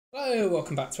Hello,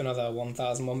 welcome back to another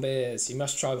 1001 Beers. You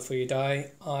must try before you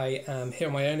die. I am here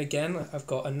on my own again. I've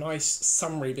got a nice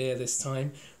summery beer this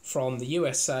time from the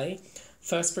USA.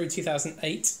 First brewed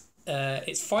 2008.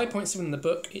 It's 5.7 in the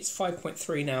book, it's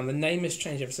 5.3 now, and the name has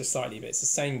changed ever so slightly, but it's the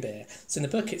same beer. So in the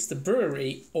book, it's the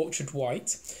brewery Orchard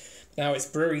Wit. Now it's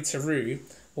Brewery Teru,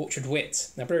 Orchard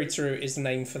Wit. Now Brewery Teru is the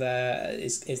name for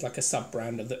is like a sub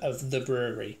brand of the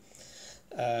brewery,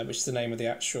 which is the name of the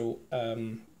actual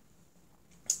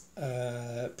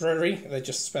brewery. They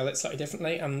just spell it slightly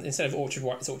differently, and instead of Orchard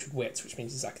White, it's Orchard Wit, which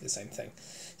means exactly the same thing.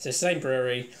 So it's the same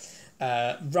brewery,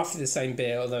 roughly the same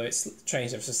beer, although it's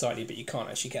changed ever so slightly, but you can't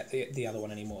actually get the other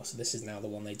one anymore, so this is now the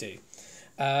one they do.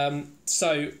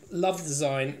 So love the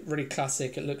design, really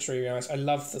classic, it looks really nice. I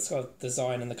love the sort of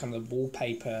design and the kind of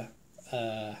wallpaper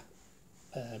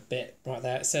bit right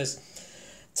there. It says,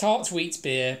 tart wheat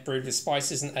beer brewed with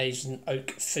spices and aged in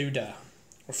oak foeder.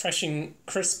 Refreshing,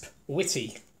 crisp,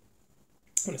 witty.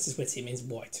 When it says witty, it means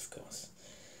white, of course.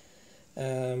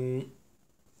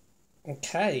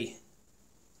 Okay.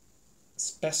 It's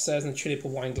best served in a tulip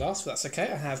or wine glass, but that's okay.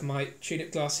 I have my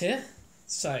tulip glass here.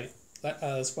 So, let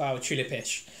us, wow,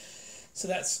 tulipish. So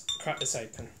let's crack this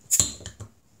open.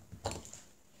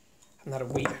 I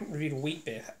haven't reviewed a wheat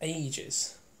beer for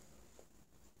ages.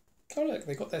 Oh look,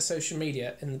 they got their social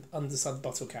media in the underside of the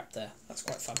bottle cap there. That's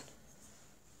quite fun.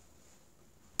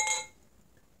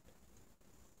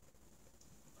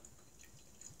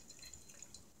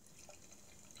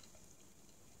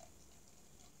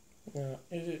 Now,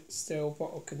 is it still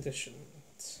bottle conditioned?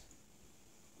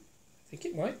 I think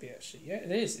it might be actually. Yeah,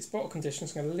 it is. It's bottle conditioned.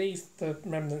 So I'm going to leave the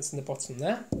remnants in the bottom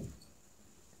there.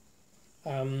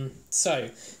 So,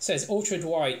 it says Orchard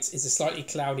White is a slightly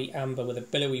cloudy amber with a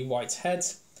billowy white head.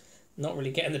 Not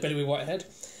really getting the billowy white head.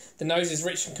 The nose is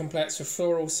rich and complex with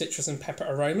floral, citrus and pepper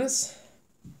aromas.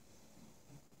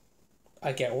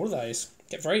 I get all of those.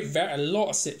 Get very a lot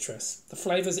of citrus. The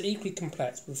flavours are equally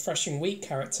complex, with refreshing wheat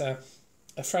character,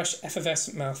 a fresh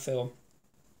effervescent mouthfeel,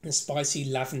 and spicy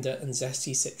lavender and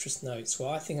zesty citrus notes. Well,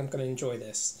 I think I'm going to enjoy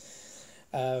this.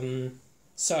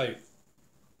 So,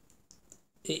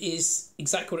 it is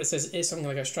exactly what it says it is, so I'm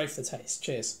going to go straight for the taste.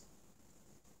 Cheers.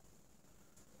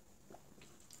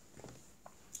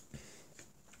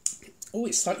 Oh,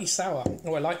 it's slightly sour.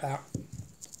 Oh, I like that.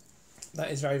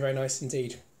 That is very, very nice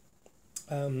indeed.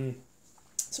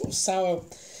 Sort of sour,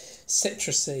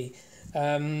 citrusy.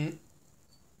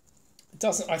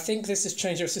 Doesn't. I think this has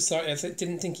changed ever so slightly. I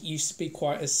didn't think it used to be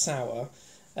quite as sour,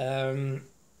 but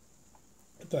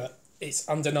it's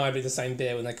undeniably the same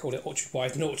beer when they call it Orchard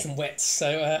Wide and Orchard Wet.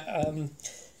 So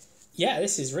yeah,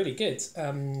 this is really good.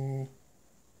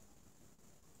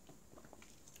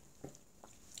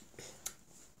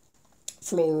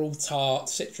 Floral, tart,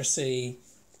 citrusy,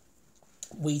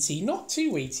 wheaty. Not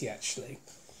too wheaty actually.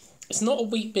 It's not a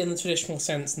wheat beer in the traditional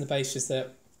sense, and the basis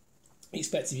that you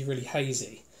expect to be really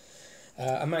hazy.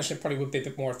 I imagine it probably would be a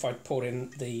bit more if I'd poured in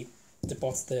the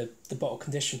bottle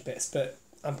conditioned bits, but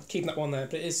I'm keeping that one there.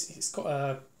 But it's got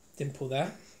a dimple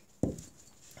there.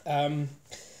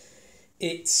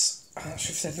 It's I should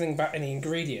have said anything about any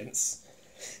ingredients.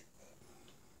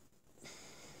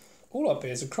 All our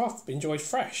beers are craft be enjoyed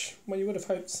fresh. Well, you would have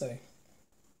hoped so.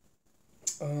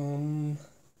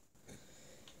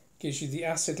 Gives you the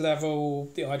acid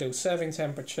level, the ideal serving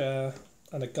temperature,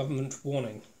 and a government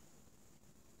warning.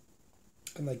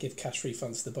 And they give cash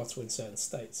refunds to the bottle in certain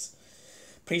states.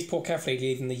 Please pour carefully,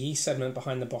 leaving the yeast sediment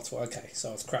behind the bottle. Okay, so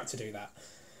I was crap to do that.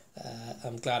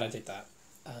 I'm glad I did that.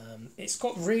 It's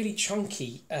got really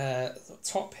chunky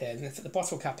top here, and the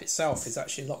bottle cap itself is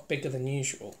actually a lot bigger than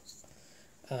usual.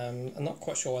 I'm not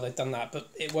quite sure why they've done that, but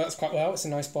it works quite well. It's a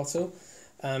nice bottle.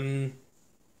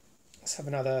 Let's have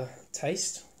another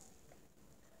taste.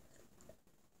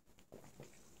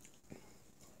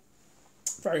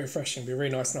 Very refreshing, be really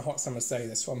nice on a hot summer's day,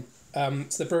 this one.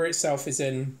 So the brewery itself is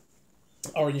in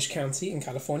Orange County in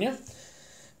California.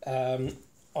 I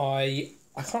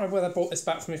can't remember whether I bought this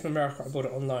back from America. I bought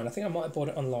it online. I think I might have bought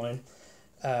it online.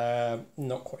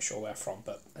 Not quite sure where from,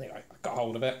 but anyway, I got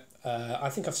hold of it. I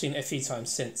think I've seen it a few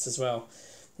times since as well.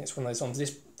 I think it's one of those ones.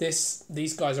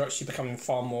 These guys are actually becoming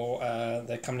far more.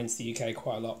 They're coming into the UK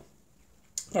quite a lot.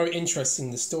 Very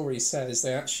interesting. The story says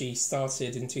they actually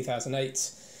started in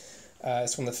 2008.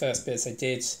 It's one of the first beers they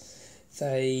did.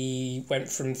 They went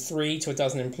from 3 to a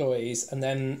dozen employees, and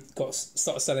then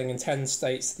started selling in 10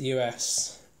 states to the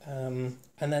US. And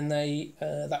then they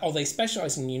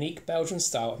specialise in unique Belgian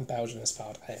style and Belgian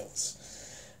inspired ales.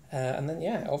 And then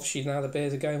yeah, obviously now the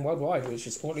beers are going worldwide, which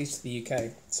is or at least to the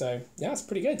UK. So yeah, it's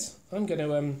pretty good. I'm going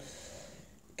to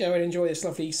go and enjoy this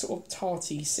lovely sort of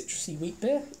tarty, citrusy wheat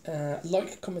beer.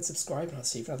 Like, comment, subscribe, and I'll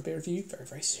see you for another beer review very,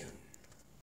 very soon.